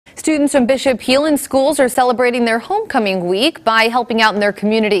Students from Bishop Heelan schools are celebrating their homecoming week by helping out in their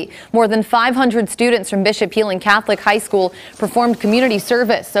community. More than 500 students from Bishop Heelan Catholic High School performed community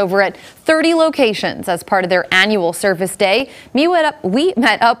service over at 30 locations as part of their annual service day. We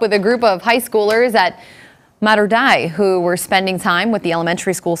met up with a group of high schoolers at Materdai who were spending time with the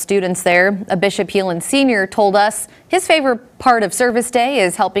elementary school students there. A Bishop Heelan senior told us his favorite part of service day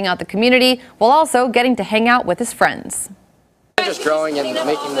is helping out the community while also getting to hang out with his friends. Just growing and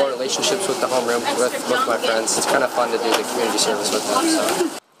making more relationships with the homeroom with my friends. It's kind of fun to do the community service with them.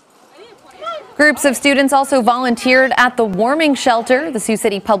 So. Groups of students also volunteered at the warming shelter, the Sioux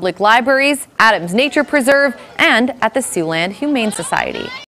City Public Libraries, Adams Nature Preserve, and at the Siouxland Humane Society.